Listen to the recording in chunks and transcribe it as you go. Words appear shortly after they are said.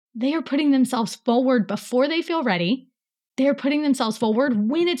They are putting themselves forward before they feel ready. They're putting themselves forward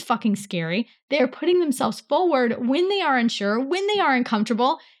when it's fucking scary. They're putting themselves forward when they are unsure, when they are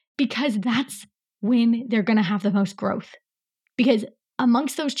uncomfortable, because that's when they're going to have the most growth. Because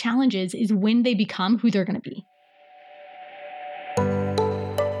amongst those challenges is when they become who they're going to be.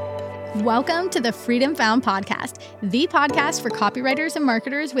 Welcome to the Freedom Found podcast, the podcast for copywriters and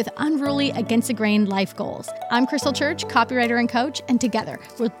marketers with unruly, against-the-grain life goals. I'm Crystal Church, copywriter and coach, and together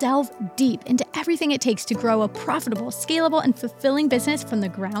we'll delve deep into everything it takes to grow a profitable, scalable, and fulfilling business from the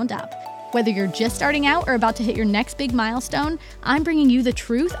ground up. Whether you're just starting out or about to hit your next big milestone, I'm bringing you the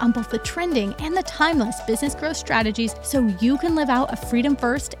truth on both the trending and the timeless business growth strategies so you can live out a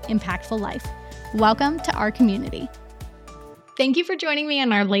freedom-first, impactful life. Welcome to our community. Thank you for joining me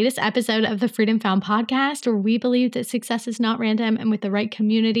on our latest episode of the Freedom Found podcast, where we believe that success is not random, and with the right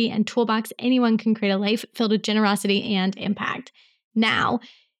community and toolbox, anyone can create a life filled with generosity and impact. Now,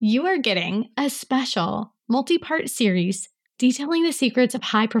 you are getting a special multi-part series detailing the secrets of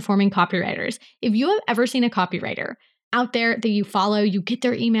high-performing copywriters. If you have ever seen a copywriter out there that you follow, you get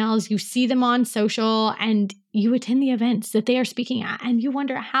their emails, you see them on social, and you attend the events that they are speaking at, and you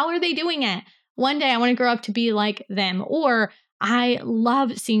wonder, how are they doing it? One day I want to grow up to be like them, or I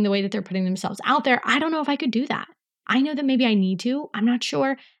love seeing the way that they're putting themselves out there. I don't know if I could do that. I know that maybe I need to. I'm not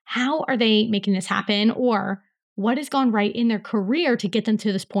sure. How are they making this happen? Or what has gone right in their career to get them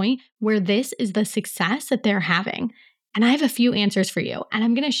to this point where this is the success that they're having? And I have a few answers for you. And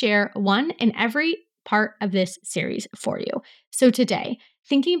I'm going to share one in every part of this series for you. So today,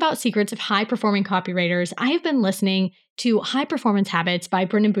 thinking about secrets of high-performing copywriters, I have been listening to High Performance Habits by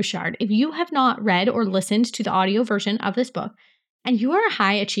Brendon Burchard. If you have not read or listened to the audio version of this book, and you are a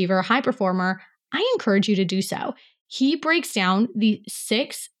high achiever, high performer, I encourage you to do so. He breaks down the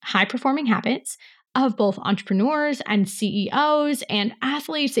 6 high-performing habits of both entrepreneurs and CEOs and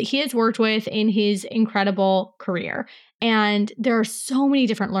athletes that he has worked with in his incredible career. And there are so many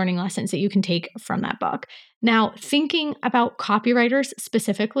different learning lessons that you can take from that book. Now, thinking about copywriters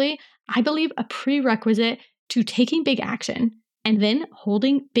specifically, I believe a prerequisite to taking big action and then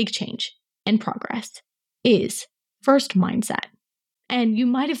holding big change and progress is first mindset. And you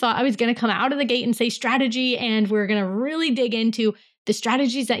might have thought I was going to come out of the gate and say strategy, and we're going to really dig into the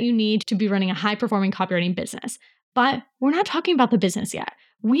strategies that you need to be running a high-performing copywriting business. But we're not talking about the business yet.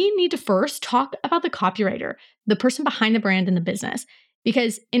 We need to first talk about the copywriter, the person behind the brand and the business.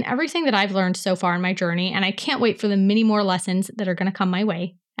 Because in everything that I've learned so far in my journey, and I can't wait for the many more lessons that are going to come my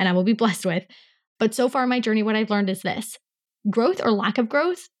way and I will be blessed with, but so far in my journey, what I've learned is this: growth or lack of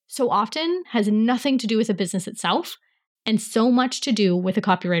growth so often has nothing to do with the business itself and so much to do with the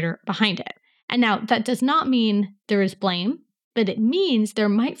copywriter behind it. And now that does not mean there is blame, but it means there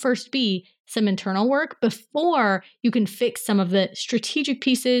might first be some internal work before you can fix some of the strategic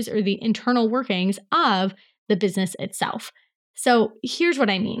pieces or the internal workings of the business itself. So here's what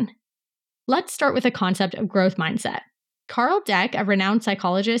I mean. Let's start with the concept of growth mindset. Carl Dweck, a renowned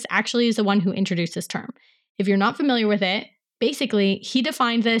psychologist, actually is the one who introduced this term. If you're not familiar with it, basically, he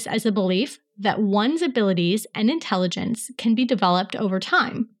defined this as a belief that one's abilities and intelligence can be developed over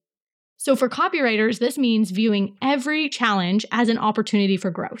time. So for copywriters, this means viewing every challenge as an opportunity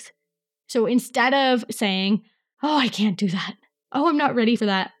for growth. So instead of saying, oh, I can't do that. Oh, I'm not ready for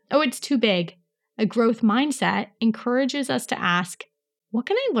that. Oh, it's too big. A growth mindset encourages us to ask, what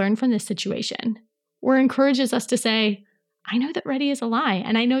can I learn from this situation? Or encourages us to say, I know that ready is a lie.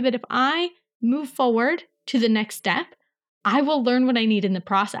 And I know that if I move forward to the next step, I will learn what I need in the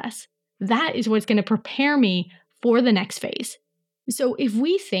process. That is what's going to prepare me for the next phase. So if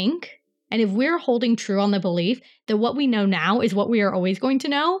we think, and if we're holding true on the belief that what we know now is what we are always going to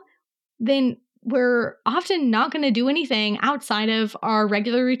know, then we're often not going to do anything outside of our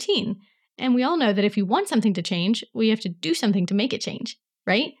regular routine. And we all know that if you want something to change, we have to do something to make it change,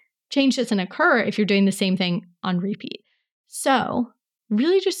 right? Change doesn't occur if you're doing the same thing on repeat. So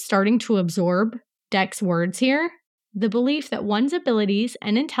really just starting to absorb Dweck's words here, the belief that one's abilities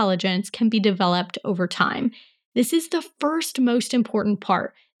and intelligence can be developed over time. This is the first most important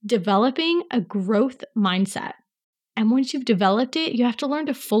part, developing a growth mindset. And once you've developed it, you have to learn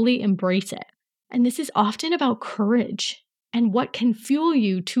to fully embrace it. And this is often about courage and what can fuel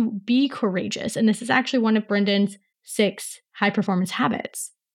you to be courageous. And this is actually one of Brendon's 6 high-performance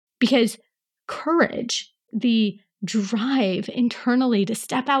habits. Because courage, the drive internally to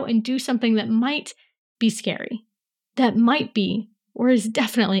step out and do something that might be scary, that might be or is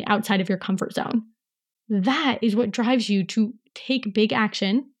definitely outside of your comfort zone, that is what drives you to take big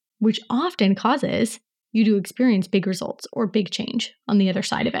action, which often causes you to experience big results or big change on the other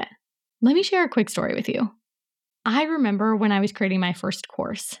side of it. Let me share a quick story with you. I remember when I was creating my first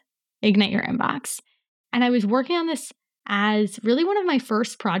course, Ignite Your Inbox, and I was working on this as really one of my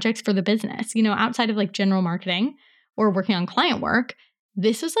first projects for the business, outside of like general marketing or working on client work.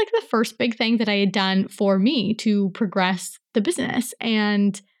 This was like the first big thing that I had done for me to progress the business.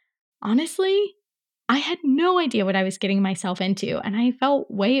 And honestly, I had no idea what I was getting myself into, and I felt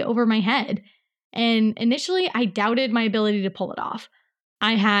way over my head. And initially, I doubted my ability to pull it off.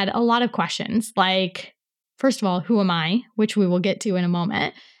 I had a lot of questions like, first of all, who am I? Which we will get to in a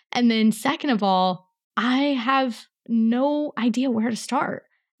moment. And then second of all, I have no idea where to start.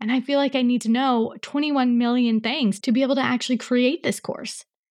 And I feel like I need to know 21 million things to be able to actually create this course.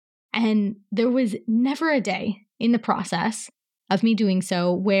 And there was never a day in the process of me doing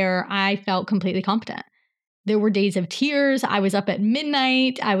so where I felt completely competent. There were days of tears. I was up at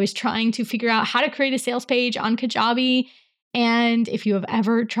midnight. I was trying to figure out how to create a sales page on Kajabi. And if you have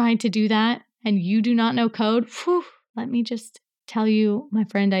ever tried to do that and you do not know code, let me just tell you, my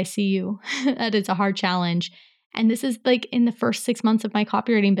friend, I see you. That is a hard challenge. And this is like in the first 6 months of my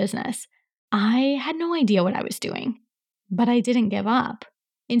copywriting business. I had no idea what I was doing, but I didn't give up.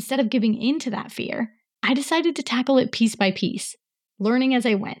 Instead of giving into that fear, I decided to tackle it piece by piece, learning as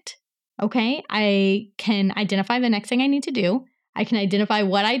I went. Okay, I can identify the next thing I need to do. I can identify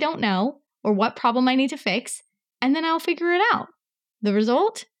what I don't know or what problem I need to fix, and then I'll figure it out. The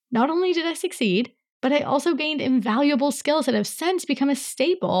result? Not only did I succeed, but I also gained invaluable skills that have since become a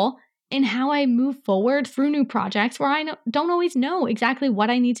staple in how I move forward through new projects where I don't always know exactly what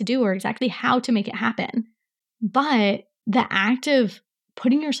I need to do or exactly how to make it happen. But the act of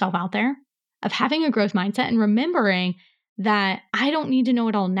putting yourself out there, of having a growth mindset and remembering that I don't need to know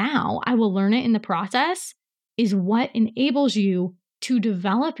it all now, I will learn it in the process, is what enables you to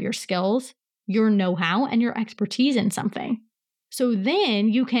develop your skills, your know-how, and your expertise in something. So then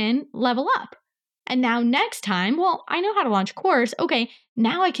you can level up. And now next time, well, I know how to launch a course. Okay,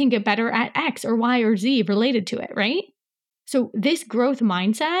 now I can get better at X or Y or Z related to it, right? So this growth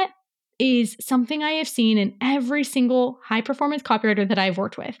mindset is something I have seen in every single high-performance copywriter that I've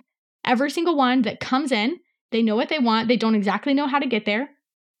worked with. Every single one that comes in, they know what they want, they don't exactly know how to get there,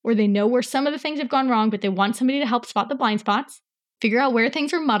 or they know where some of the things have gone wrong, but they want somebody to help spot the blind spots, figure out where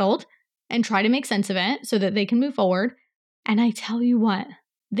things are muddled, and try to make sense of it so that they can move forward. And I tell you what,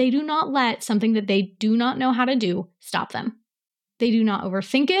 they do not let something that they do not know how to do stop them. They do not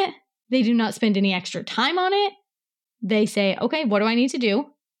overthink it. They do not spend any extra time on it. They say, okay, what do I need to do?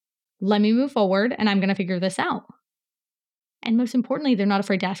 Let me move forward, and I'm going to figure this out. And most importantly, they're not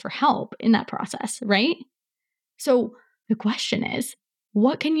afraid to ask for help in that process, right? So the question is,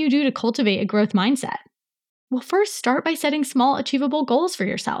 what can you do to cultivate a growth mindset? Well, first, start by setting small, achievable goals for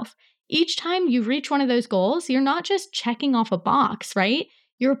yourself. Each time you reach one of those goals, you're not just checking off a box, right?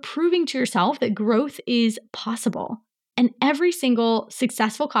 You're proving to yourself that growth is possible. And every single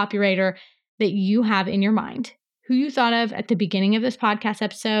successful copywriter that you have in your mind, who you thought of at the beginning of this podcast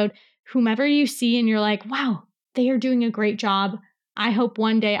episode, whomever you see and you're like, wow, they are doing a great job. I hope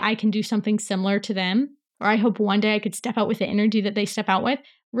one day I can do something similar to them, or I hope one day I could step out with the energy that they step out with.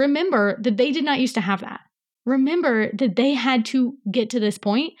 Remember that they did not used to have that. Remember that they had to get to this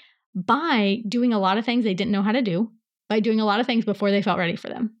point by doing a lot of things they didn't know how to do, by doing a lot of things before they felt ready for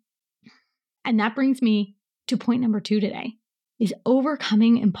them. And that brings me to point number 2 today, is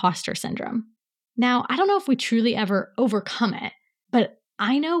overcoming imposter syndrome. Now, I don't know if we truly ever overcome it, but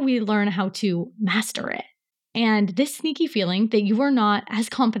I know we learn how to master it. And this sneaky feeling that you are not as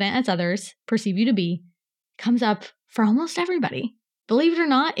competent as others perceive you to be comes up for almost everybody. Believe it or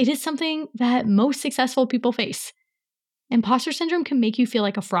not, it is something that most successful people face. Imposter syndrome can make you feel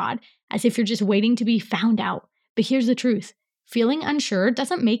like a fraud, as if you're just waiting to be found out. But here's the truth. Feeling unsure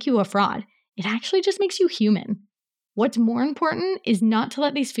doesn't make you a fraud. It actually just makes you human. What's more important is not to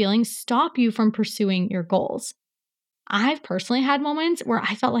let these feelings stop you from pursuing your goals. I've personally had moments where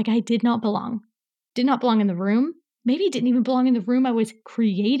I felt like I did not belong. Did not belong in the room. Maybe didn't even belong in the room I was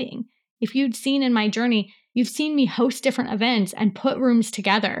creating. If you'd seen in my journey, you've seen me host different events and put rooms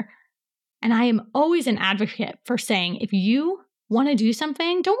together. And I am always an advocate for saying, if you want to do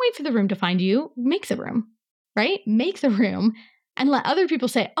something, don't wait for the room to find you. Make the room, right? Make the room and let other people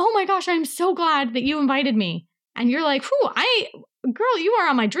say, oh my gosh, I'm so glad that you invited me. And you're like, girl, you are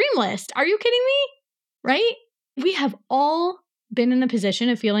on my dream list. Are you kidding me? Right? We have all been in the position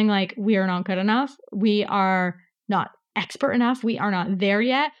of feeling like we are not good enough. We are not expert enough. We are not there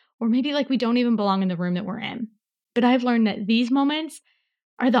yet. Or maybe like we don't even belong in the room that we're in. But I've learned that these moments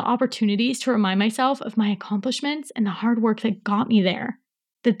are the opportunities to remind myself of my accomplishments and the hard work that got me there.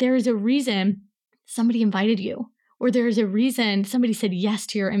 That there is a reason somebody invited you, or there is a reason somebody said yes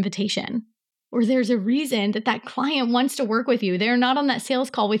to your invitation. or there's a reason that that client wants to work with you. They're not on that sales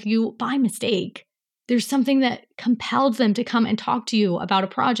call with you by mistake. There's something that compels them to come and talk to you about a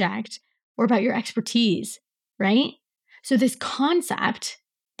project or about your expertise, right? So this concept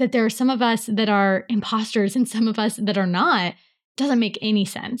that there are some of us that are imposters and some of us that are not doesn't make any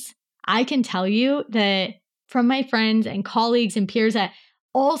sense. I can tell you that from my friends and colleagues and peers at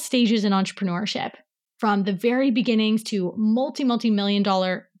all stages in entrepreneurship, from the very beginnings to multi-million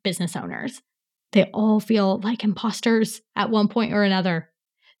dollar business owners, they all feel like imposters at one point or another.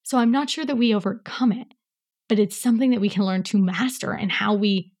 So I'm not sure that we overcome it, but it's something that we can learn to master and how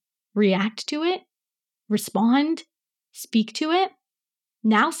we react to it, respond, speak to it.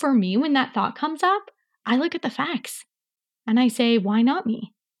 Now for me, when that thought comes up, I look at the facts and I say, why not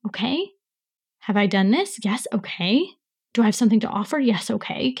me? Okay. Have I done this? Yes. Okay. Do I have something to offer? Yes.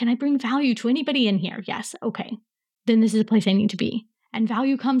 Okay. Can I bring value to anybody in here? Yes. Okay. Then this is a place I need to be. And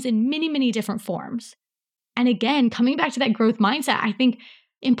value comes in many, many different forms. And again, coming back to that growth mindset, I think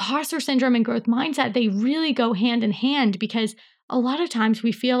imposter syndrome and growth mindset, they really go hand in hand because a lot of times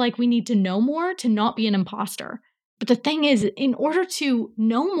we feel like we need to know more to not be an imposter. But the thing is, in order to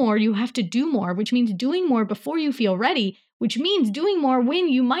know more, you have to do more, which means doing more before you feel ready, which means doing more when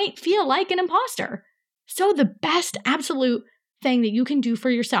you might feel like an imposter. So the best absolute thing that you can do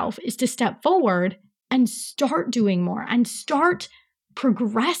for yourself is to step forward and start doing more and start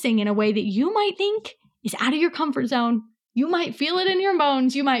progressing in a way that you might think is out of your comfort zone. You might feel it in your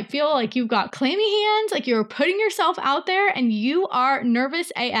bones. You might feel like you've got clammy hands, like you're putting yourself out there and you are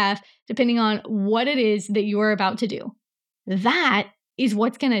nervous AF, depending on what it is that you are about to do. That is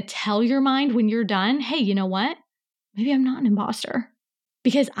what's going to tell your mind when you're done, hey, you know what? Maybe I'm not an imposter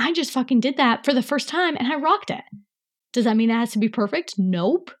because I just fucking did that for the first time and I rocked it. Does that mean it has to be perfect?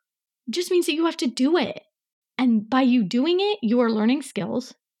 Nope. It just means that you have to do it. And by you doing it, you are learning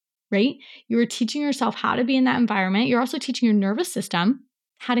skills, right? You are teaching yourself how to be in that environment. You're also teaching your nervous system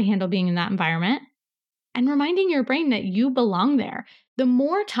how to handle being in that environment and reminding your brain that you belong there. The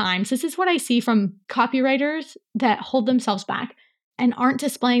more times, this is what I see from copywriters that hold themselves back and aren't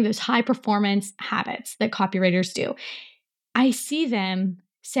displaying those high performance habits that copywriters do. I see them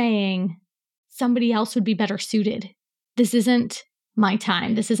saying somebody else would be better suited. This isn't my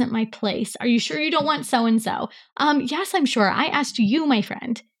time. This isn't my place. Are you sure you don't want so-and-so? Yes, I'm sure. I asked you, my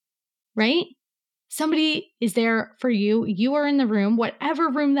friend, right? Somebody is there for you. You are in the room, whatever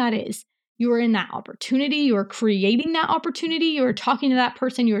room that is. You are in that opportunity. You are creating that opportunity. You are talking to that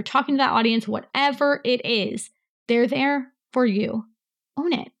person. You are talking to that audience, whatever it is. They're there for you.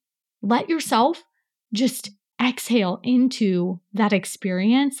 Own it. Let yourself just exhale into that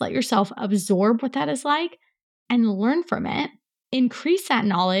experience. Let yourself absorb what that is like and learn from it. Increase that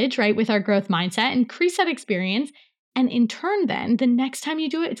knowledge, right, with our growth mindset, increase that experience. And in turn, then the next time you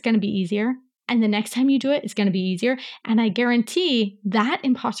do it, it's going to be easier. And the next time you do it, it's going to be easier. And I guarantee that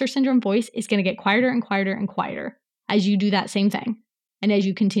imposter syndrome voice is going to get quieter and quieter and quieter as you do that same thing and as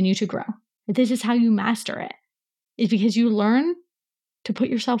you continue to grow. This is how you master it. It's because you learn to put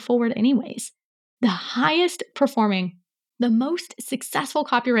yourself forward anyways. The highest performing, the most successful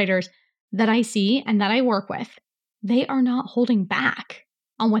copywriters that I see and that I work with, they are not holding back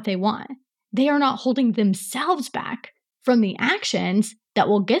on what they want. They are not holding themselves back from the actions that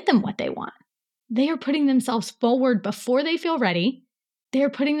will get them what they want. They are putting themselves forward before they feel ready. They are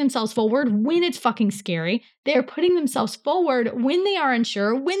putting themselves forward when it's fucking scary. They are putting themselves forward when they are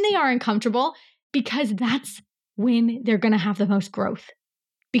unsure, when they are uncomfortable, because that's when they're going to have the most growth.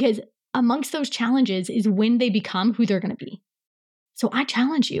 Because amongst those challenges is when they become who they're going to be. So I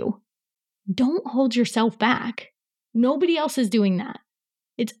challenge you, don't hold yourself back. Nobody else is doing that.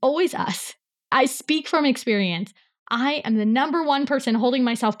 It's always us. I speak from experience. I am the number one person holding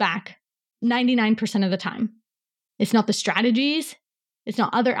myself back 99% of the time. It's not the strategies. It's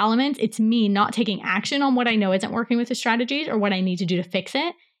not other elements. It's me not taking action on what I know isn't working with the strategies or what I need to do to fix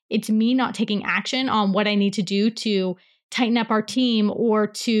it. It's me not taking action on what I need to do to tighten up our team or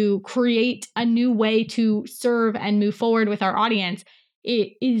to create a new way to serve and move forward with our audience.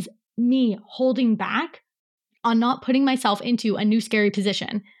 It is me holding back on not putting myself into a new scary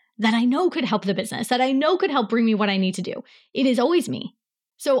position that I know could help the business, that I know could help bring me what I need to do. It is always me.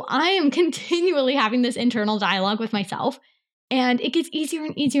 So I am continually having this internal dialogue with myself, and it gets easier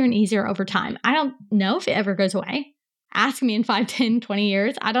and easier and easier over time. I don't know if it ever goes away. Ask me in 5, 10, 20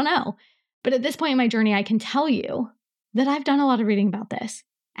 years. I don't know. But at this point in my journey, I can tell you that I've done a lot of reading about this.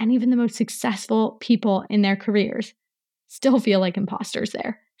 And even the most successful people in their careers still feel like imposters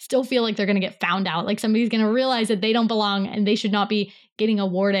there. Still feel like they're going to get found out, like somebody's going to realize that they don't belong and they should not be getting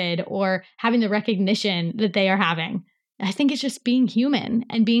awarded or having the recognition that they are having. I think it's just being human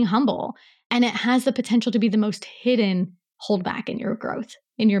and being humble. And it has the potential to be the most hidden holdback in your growth,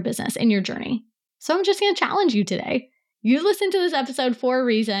 in your business, in your journey. So I'm just going to challenge you today. You listened to this episode for a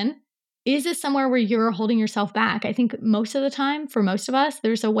reason. Is this somewhere where you're holding yourself back? I think most of the time, for most of us,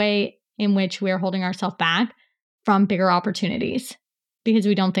 there's a way in which we're holding ourselves back from bigger opportunities because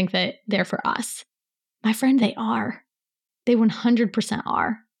we don't think that they're for us. My friend, they are. They 100%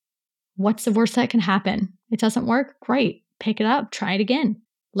 are. What's the worst that can happen? It doesn't work? Great. Pick it up. Try it again.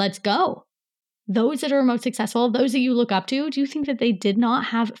 Let's go. Those that are most successful, those that you look up to, do you think that they did not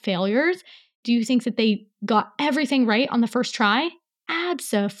have failures? Do you think that they got everything right on the first try?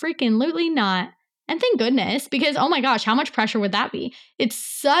 Abso-freaking-lutely not. And thank goodness, because oh my gosh, how much pressure would that be? It's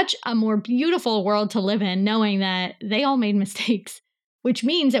such a more beautiful world to live in knowing that they all made mistakes, which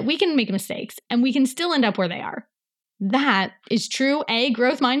means that we can make mistakes and we can still end up where they are. That is true A,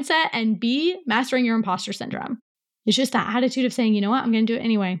 growth mindset, and B, mastering your imposter syndrome. It's just that attitude of saying, you know what, I'm going to do it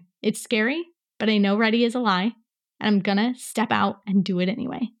anyway. It's scary, but I know ready is a lie, and I'm going to step out and do it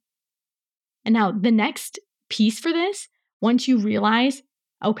anyway. And now the next piece for this, once you realize,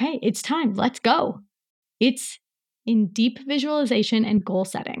 okay, it's time, let's go. It's in deep visualization and goal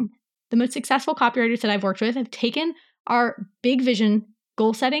setting. The most successful copywriters that I've worked with have taken our big vision,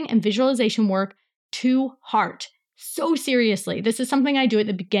 goal setting, and visualization work to heart. So seriously. This is something I do at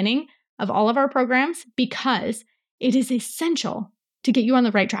the beginning of all of our programs because it is essential to get you on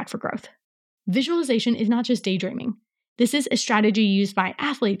the right track for growth. Visualization is not just daydreaming. This is a strategy used by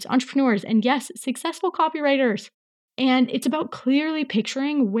athletes, entrepreneurs, and yes, successful copywriters. And it's about clearly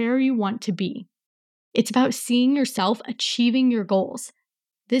picturing where you want to be. It's about seeing yourself achieving your goals.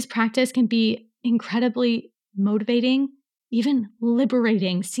 This practice can be incredibly motivating, even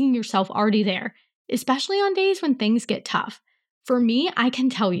liberating, seeing yourself already there, especially on days when things get tough. For me, I can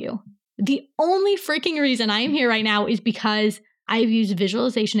tell you, the only freaking reason I am here right now is because I've used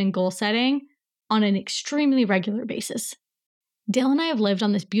visualization and goal setting on an extremely regular basis. Dale and I have lived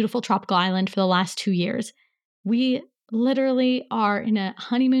on this beautiful tropical island for the last 2 years. We literally are in a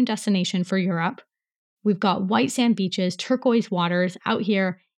honeymoon destination for Europe. We've got white sand beaches, turquoise waters out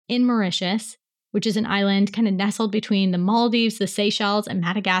here in Mauritius, which is an island kind of nestled between the Maldives, the Seychelles, and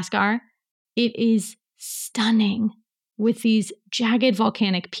Madagascar. It is stunning with these jagged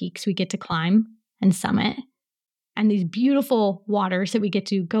volcanic peaks we get to climb and summit, and these beautiful waters that we get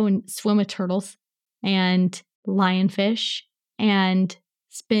to go and swim with turtles and lionfish and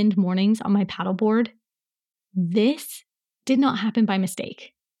spend mornings on my paddleboard. This did not happen by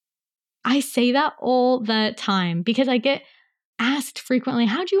mistake. I say that all the time because I get asked frequently,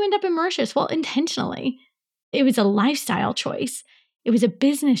 how'd you end up in Mauritius? Well, intentionally. It was a lifestyle choice. It was a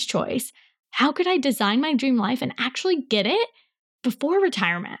business choice. How could I design my dream life and actually get it before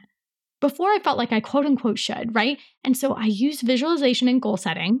retirement? Before I felt like I quote unquote should, right? And so I used visualization and goal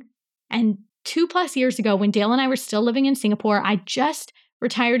setting. And 2+ years ago, when Dale and I were still living in Singapore, I just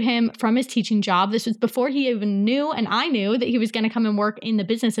retired him from his teaching job. This was before he even knew, and I knew that he was going to come and work in the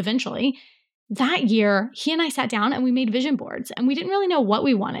business eventually. That year, he and I sat down and we made vision boards, and we didn't really know what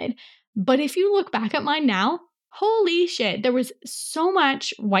we wanted. But if you look back at mine now, holy shit, there was so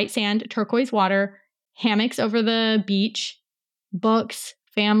much white sand, turquoise water, hammocks over the beach, books,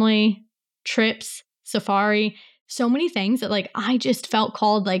 family, trips, safari, so many things that I just felt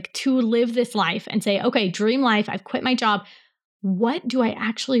called to live this life and say, okay, dream life. I've quit my job. What do I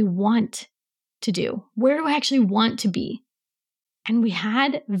actually want to do? Where do I actually want to be? And we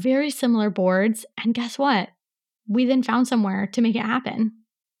had very similar boards. And guess what? We then found somewhere to make it happen.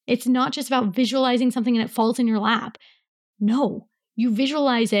 It's not just about visualizing something and it falls in your lap. No, you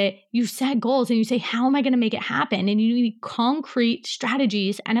visualize it, you set goals, and you say, how am I going to make it happen? And you need concrete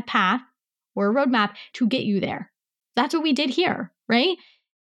strategies and a path or a roadmap to get you there. That's what we did here, right?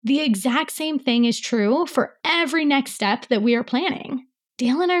 The exact same thing is true for every next step that we are planning.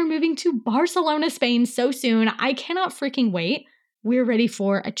 Dale and I are moving to Barcelona, Spain so soon. I cannot freaking wait. We're ready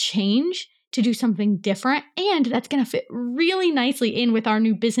for a change, to do something different, and that's going to fit really nicely in with our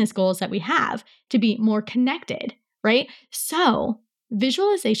new business goals that we have to be more connected, right? So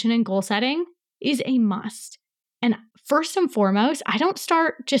visualization and goal setting is a must. And first and foremost, I don't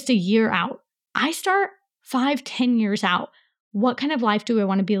start just a year out. I start 5-10 years out. What kind of life do I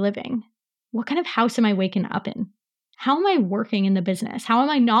want to be living? What kind of house am I waking up in? How am I working in the business? How am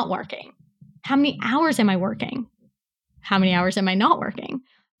I not working? How many hours am I working? How many hours am I not working?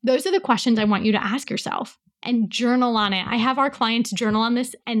 Those are the questions I want you to ask yourself and journal on it. I have our clients journal on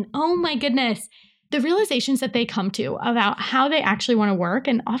this, and oh my goodness, the realizations that they come to about how they actually want to work.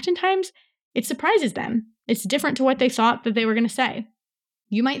 And oftentimes it surprises them. It's different to what they thought that they were going to say.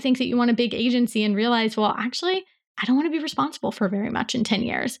 You might think that you want a big agency and realize, well, actually, I don't want to be responsible for very much in 10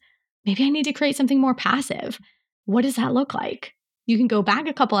 years. Maybe I need to create something more passive. What does that look like? You can go back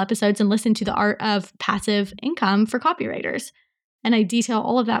a couple episodes and listen to the art of passive income for copywriters. And I detail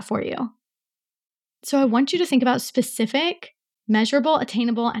all of that for you. So I want you to think about specific, measurable,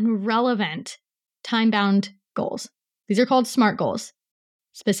 attainable, and relevant time-bound goals. These are called SMART goals.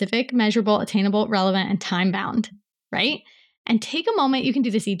 Specific, measurable, attainable, relevant, and time-bound, right? And take a moment. You can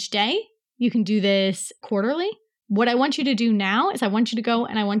do this each day. You can do this quarterly. What I want you to do now is I want you to go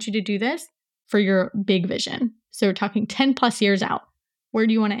and I want you to do this for your big vision. So we're talking 10 plus years out. Where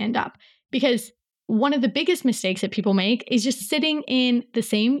do you want to end up? Because one of the biggest mistakes that people make is just sitting in the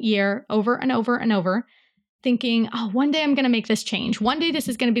same year over and over and over, thinking, oh, one day I'm going to make this change. One day this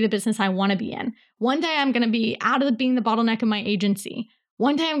is going to be the business I want to be in. One day I'm going to be out of being the bottleneck of my agency.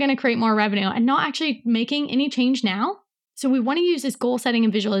 One day I'm going to create more revenue and not actually making any change now. So we want to use this goal setting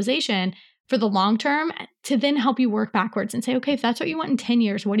and visualization for the long term to then help you work backwards and say, okay, if that's what you want in 10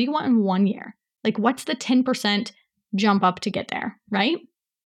 years, what do you want in 1 year? Like, what's the 10% jump up to get there, right?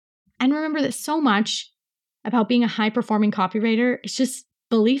 And remember that so much about being a high-performing copywriter is just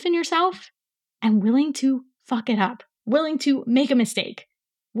belief in yourself and willing to fuck it up, willing to make a mistake,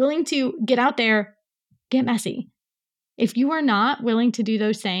 willing to get out there, get messy. If you are not willing to do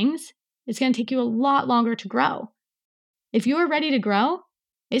those things, it's going to take you a lot longer to grow. If you are ready to grow,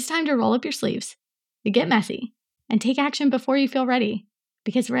 it's time to roll up your sleeves, to get messy, and take action before you feel ready,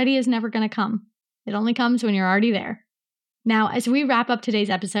 because ready is never going to come. It only comes when you're already there. Now, as we wrap up today's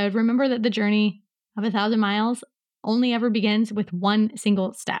episode, remember that the journey of 1,000 miles only ever begins with one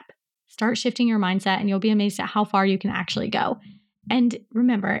single step. Start shifting your mindset and you'll be amazed at how far you can actually go. And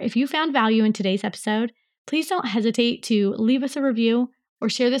remember, if you found value in today's episode, please don't hesitate to leave us a review or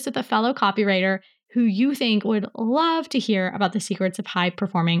share this with a fellow copywriter who you think would love to hear about the secrets of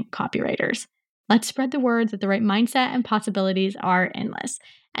high-performing copywriters. Let's spread the word that the right mindset and possibilities are endless.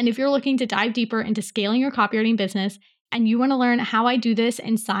 And if you're looking to dive deeper into scaling your copywriting business, and you want to learn how I do this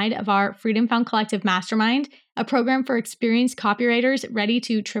inside of our Freedom Found Collective Mastermind, a program for experienced copywriters ready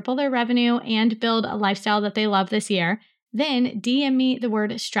to triple their revenue and build a lifestyle that they love this year, then DM me the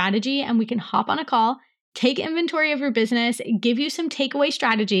word strategy and we can hop on a call, take inventory of your business, give you some takeaway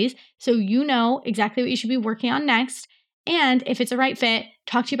strategies so you know exactly what you should be working on next. And if it's a right fit,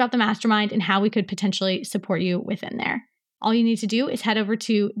 talk to you about the mastermind and how we could potentially support you within there. All you need to do is head over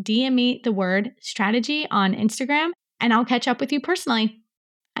to DM me the word strategy on Instagram, and I'll catch up with you personally.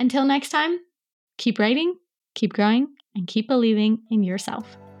 Until next time, keep writing, keep growing, and keep believing in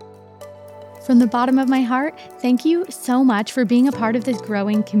yourself. From the bottom of my heart, thank you so much for being a part of this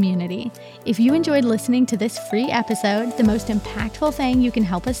growing community. If you enjoyed listening to this free episode, the most impactful thing you can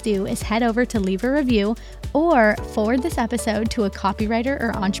help us do is head over to leave a review or forward this episode to a copywriter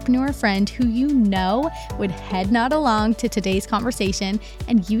or entrepreneur friend who you know would head nod along to today's conversation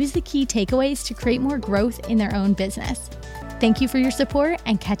and use the key takeaways to create more growth in their own business. Thank you for your support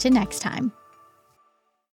and catch you next time.